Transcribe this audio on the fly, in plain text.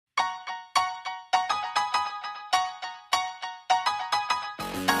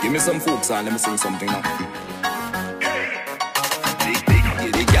Give me some folk song, let me sing something now.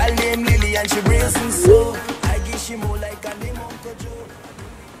 The girl named Lily and she brazen so I give she more like a lemon kojo.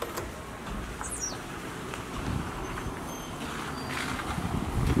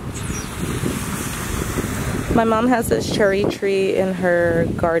 My mom has this cherry tree in her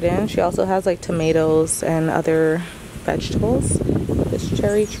garden. She also has like tomatoes and other vegetables. This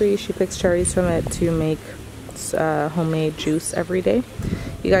cherry tree, she picks cherries from it to make homemade juice every day.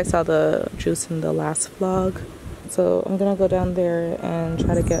 You guys saw the juice in the last vlog. So I'm gonna go down there and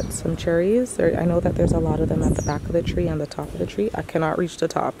try to get some cherries. I know that there's a lot of them at the back of the tree and the top of the tree. I cannot reach the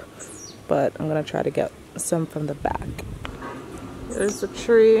top, but I'm gonna try to get some from the back. There's the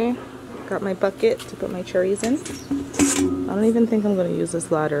tree. Got my bucket to put my cherries in. I don't even think I'm gonna use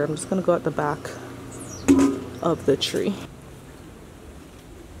this ladder. I'm just gonna go at the back of the tree.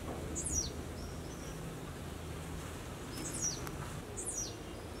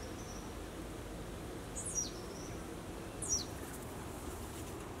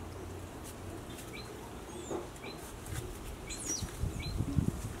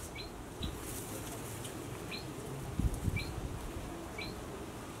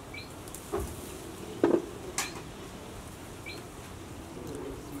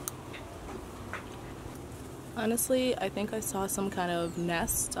 Honestly, I think I saw some kind of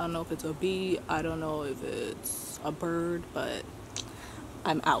nest. I don't know if it's a bee. I don't know if it's a bird, but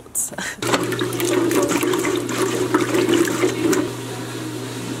I'm out.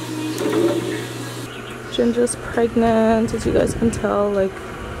 Ginger's pregnant, as you guys can tell. Like,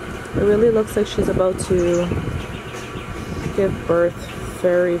 it really looks like she's about to give birth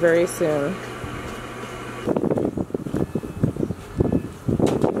very, very soon.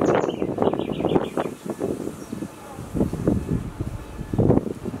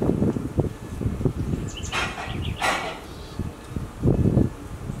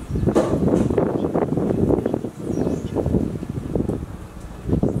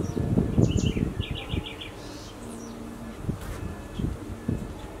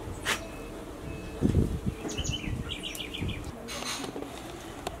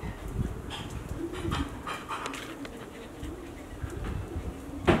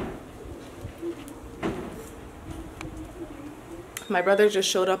 My brother just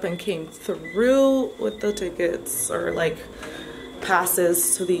showed up and came through with the tickets or like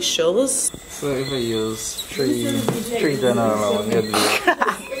passes to these shows. So if I use three general it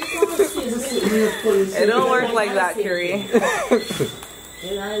don't work like that, Curie.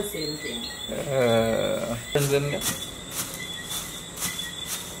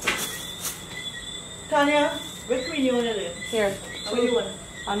 Tonya, which one you want to do? Here. What do you want?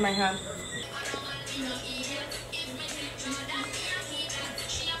 On my hand.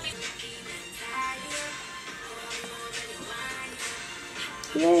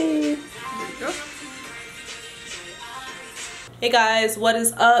 Yay! Hey guys, what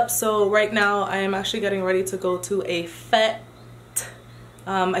is up? So right now I am actually getting ready to go to a fete.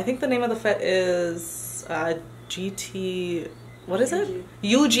 I think the name of the fete is GT, what is it?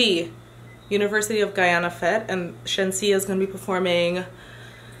 UG, University of Guyana Fete, and Shensia is going to be performing.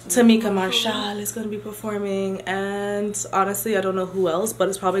 Tamika Marshall is going to be performing, and honestly I don't know who else, but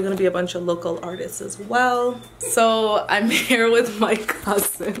it's probably going to be a bunch of local artists as well. So I'm here with my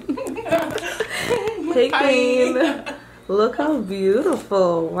cousin. Hey Queen, look how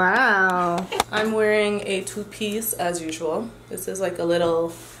beautiful. Wow. I'm wearing a two-piece as usual. This is like a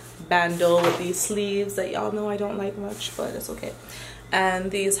little bandeau with these sleeves that y'all know I don't like much, but it's okay.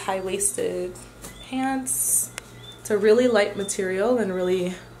 And these high-waisted pants. It's a really light material and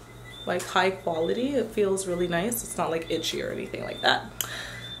really like high quality. It feels really nice. It's not like itchy or anything like that.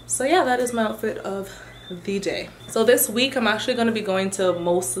 So yeah, that is my outfit of the day. So this week I'm actually going to be going to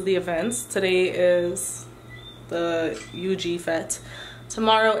most of the events. Today is the UG Fete.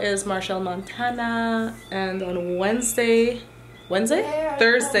 Tomorrow is Marshall, Montana, and on Thursday,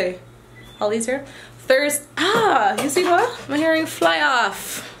 Holly's here. You see what? My earring fly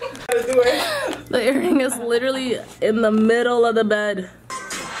off. The earring is literally in the middle of the bed.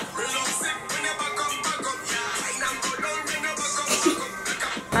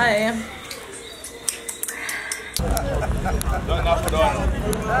 Hi.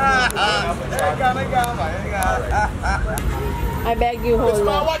 I beg you, hold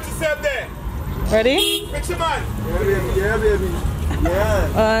on. What you said there? Ready? Picture man. Yeah, baby.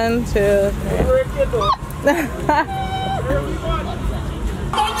 Yeah. 1, 2, 3.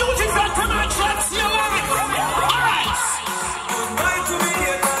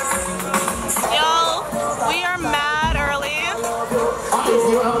 Yo, we are mad early.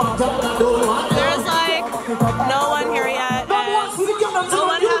 There's like no one here yet, and no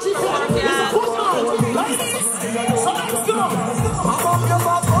one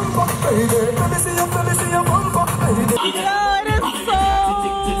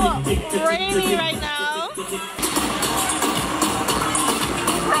Rainy right now.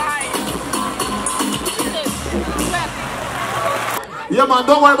 Yeah, man,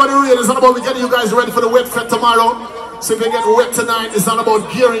 don't worry about the rain. It's not about getting you guys ready for the wet fest tomorrow. So if you get wet tonight, it's not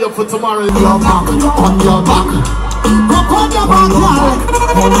about gearing up for tomorrow. On your back, on your back. Rock on your back, right?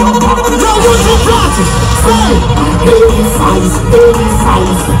 On your back. Now you should start. Say, 85,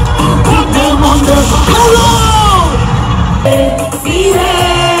 85. Put them on the hello.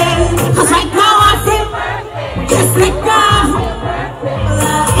 Cause right now I feel just like that.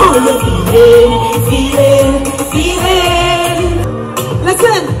 Oh, you're feeling.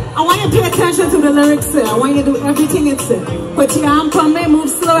 Listen, I want you to pay attention to the lyrics here. I want you to do everything it said. Put your arm on me, move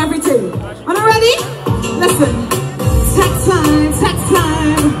slow, everything. Are you ready? Listen. Take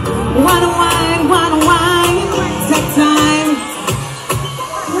time. Wanna wine. Take time.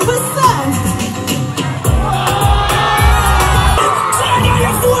 What's that?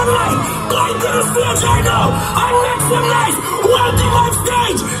 Like this stage I know. I make some nice. Welcome on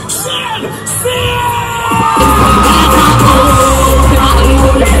stage. Sin.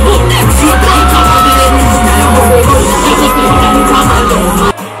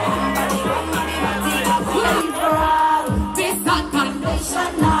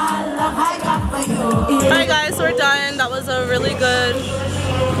 Alright guys, so we're done. That was a really good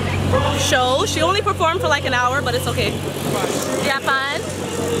show. She only performed for like an hour, but it's okay. You have fun?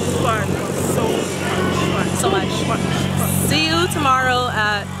 Fun. So much. See you tomorrow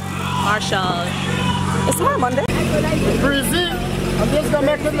at Marshall. Is tomorrow Monday? Breezy. I'm just gonna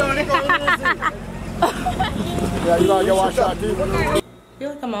make it learning. Yeah, you gotta get washed out too. I feel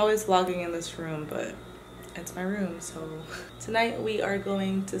like I'm always vlogging in this room, but it's my room. So tonight we are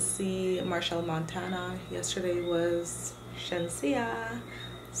going to see Marshall, Montana. Yesterday was Shensia.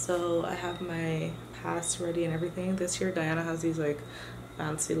 So I have my pass ready and everything. This year Guyana has these like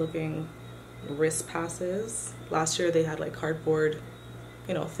fancy looking wrist passes. Last year they had like cardboard,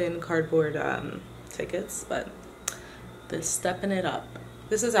 you know, thin cardboard tickets, but they're stepping it up.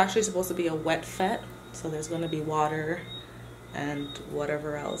 This is actually supposed to be a wet fete, so there's going to be water and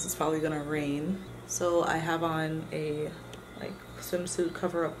whatever else. It's probably going to rain. So I have on a like swimsuit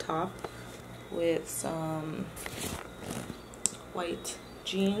cover up top with some white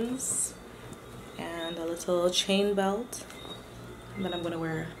jeans and a little chain belt, and then I'm going to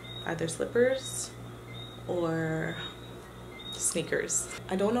wear either slippers or sneakers.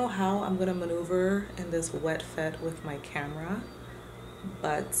 I don't know how I'm gonna maneuver in this wet fete with my camera,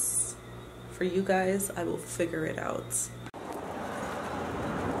 but for you guys I will figure it out.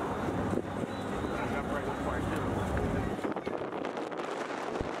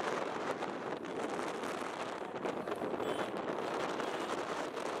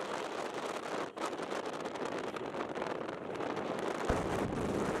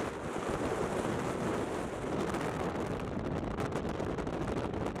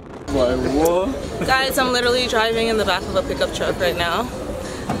 Guys, I'm literally driving in the back of a pickup truck right now.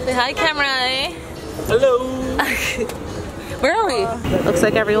 Say hi, camera. Hello. Where are we? Looks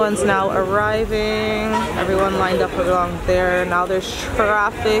like everyone's now arriving. Everyone lined up along there. Now there's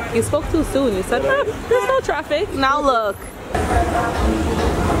traffic. You spoke too soon. You said, oh, there's no traffic. Now look.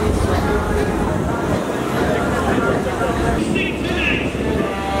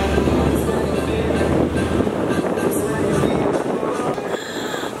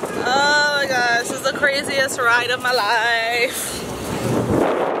 Craziest ride of my life.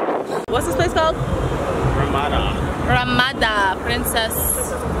 What's this place called? Ramada Princess.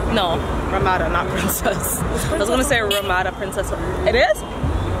 No, Ramada, not Princess. I was gonna say Ramada Princess. It is?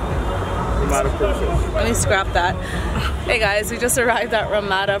 Ramada Princess. Let me scrap that. Hey guys, we just arrived at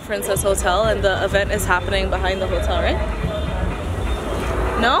Ramada Princess Hotel and the event is happening behind the hotel, right?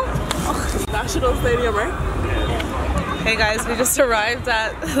 No? Oh. National Stadium, right? Hey guys, we just arrived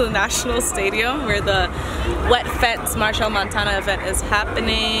at the National Stadium where the Wet Fete Marshall, Montana event is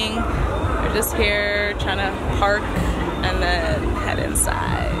happening. We're just here trying to park and then head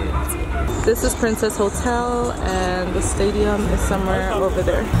inside. This is Princess Hotel and the stadium is somewhere over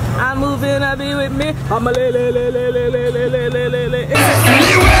there. I'm moving, I'll be with me. I'm a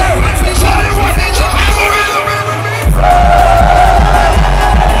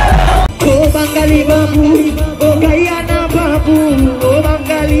Oh Bengali babu, oh Guyana babu, oh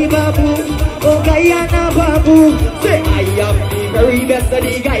Bengali babu, oh Guyana babu. Say I am the very best of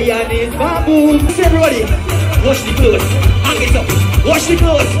the Guyanese babu. Say everybody, wash the clothes, hang it up, wash the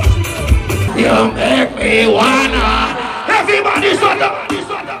clothes. You make me wanna. Everybody stand up.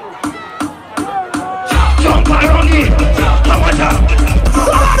 Jump around me, come on down. Put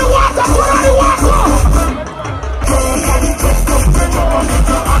on the water, put on the water.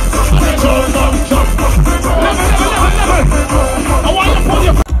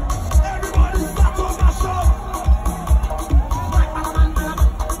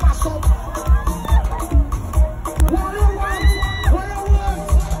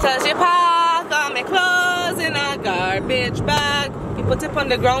 Cause you park all my clothes in a garbage bag. You put it on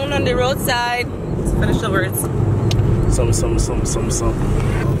the ground on the roadside. Let's finish the words. Some.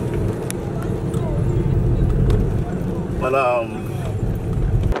 But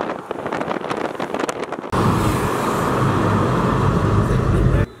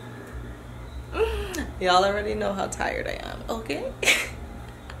y'all already know how tired I am, okay?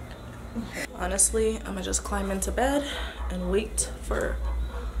 Honestly, I'm gonna just climb into bed and wait for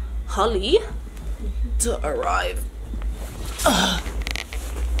Holly to arrive.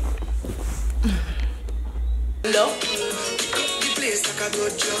 No.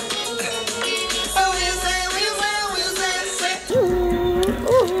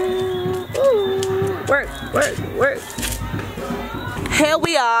 Work. Here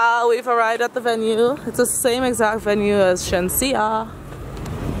we are. We've arrived at the venue. It's the same exact venue as Shensia.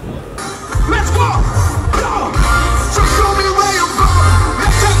 Let's go! Go! So show me where you go.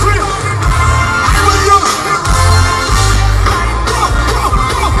 Let's take it. I will use. Go.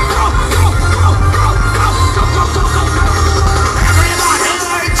 Everybody,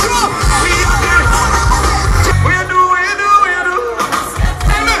 jump. We are there. We do.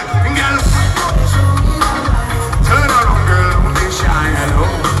 Amen. Girl. Turn around, girl. Don't be shy, hello.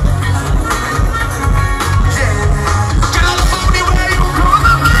 Yeah. Get out of the body where you go.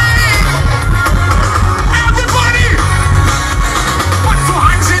 Everybody, put your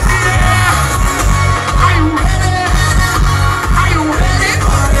hands in the air. Are you ready? Are you ready?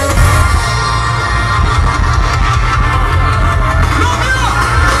 Look up.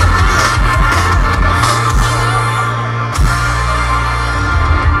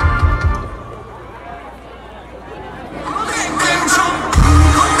 Make them jump.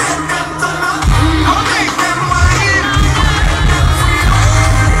 Make them turn up. Make them wine.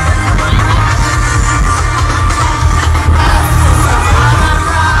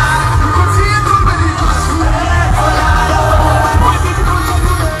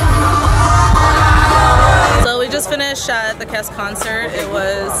 So we just finished at the Kes concert. It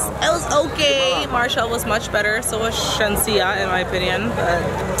was okay. Marshall was much better, so was Shensia in my opinion. But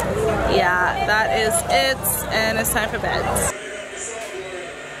yeah, that is it, and it's time for bed.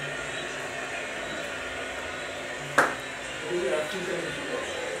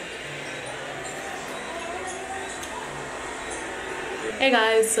 Hey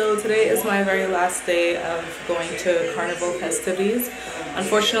guys, so today is my very last day of going to Carnival festivities.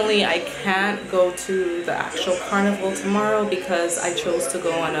 Unfortunately, I can't go to the actual Carnival tomorrow because I chose to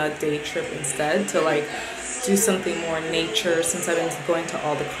go on a day trip instead to like do something more nature since I've been going to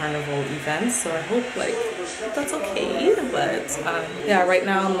all the Carnival events. So I hope like that's okay. But yeah, right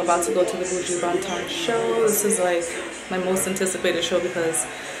now I'm about to go to the Buju Banton show. This is like my most anticipated show because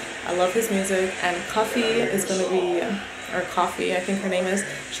I love his music, and Coffee is gonna be, or Coffee, I think her name is,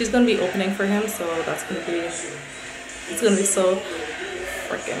 she's gonna be opening for him, so that's gonna be, it's gonna be so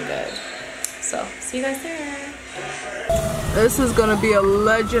freaking good. So see you guys there. This is gonna be a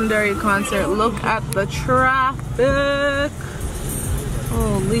legendary concert. Look at the traffic.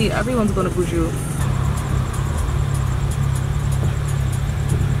 Holy, everyone's going to Buju.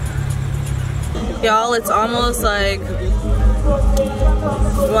 Y'all, it's almost like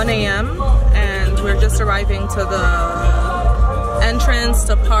 1 a.m. and we're just arriving to the entrance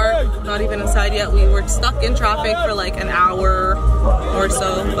to park. Not even inside yet. We were stuck in traffic for like an hour or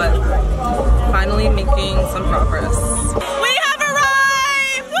so, but finally making some progress. We have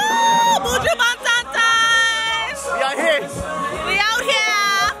arrived! Woo! Buju Banton time! we are here. We out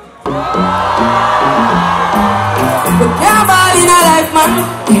here! Yeah, ball in a life, man.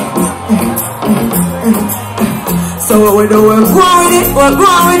 So what we do, we're going with it, we're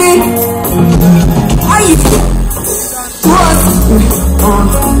going with it. Aye.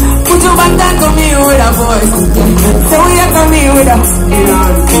 Put your back down to me with a voice. So we are coming with a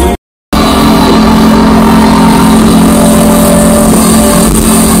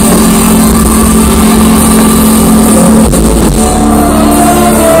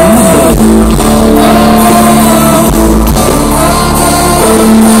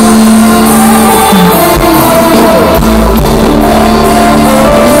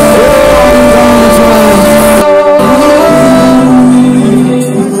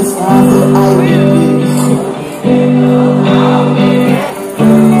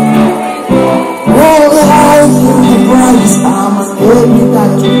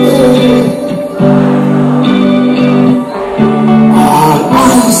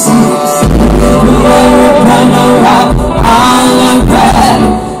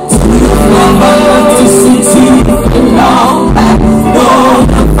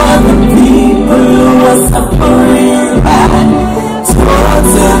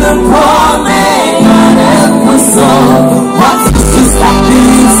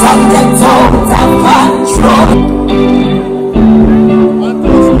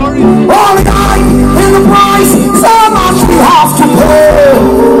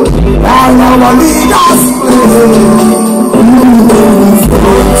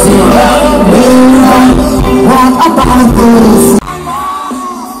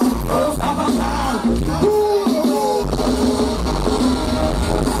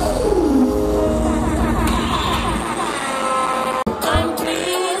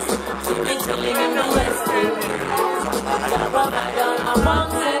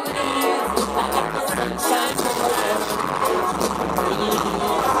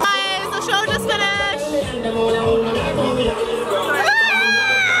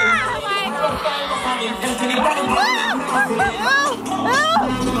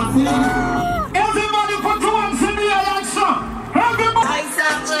Everybody put your hands in the air like so.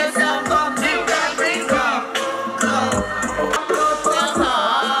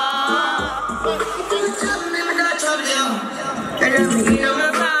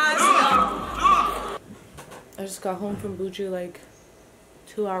 I just got home from Buju like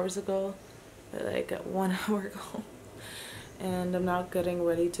 2 hours ago, like 1 hour ago, and I'm now getting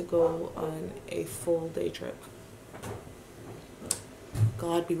ready to go on a full day trip.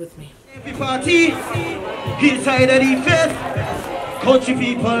 God be with me. Every party inside of the fest, country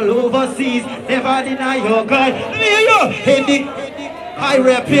people overseas never deny your God.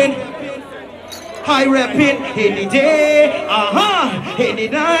 High repping any day, any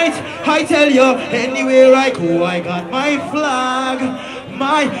night. I tell you, anywhere I go, I got my flag.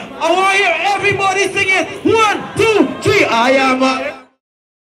 I want to hear everybody singing 1, 2, 3. I am a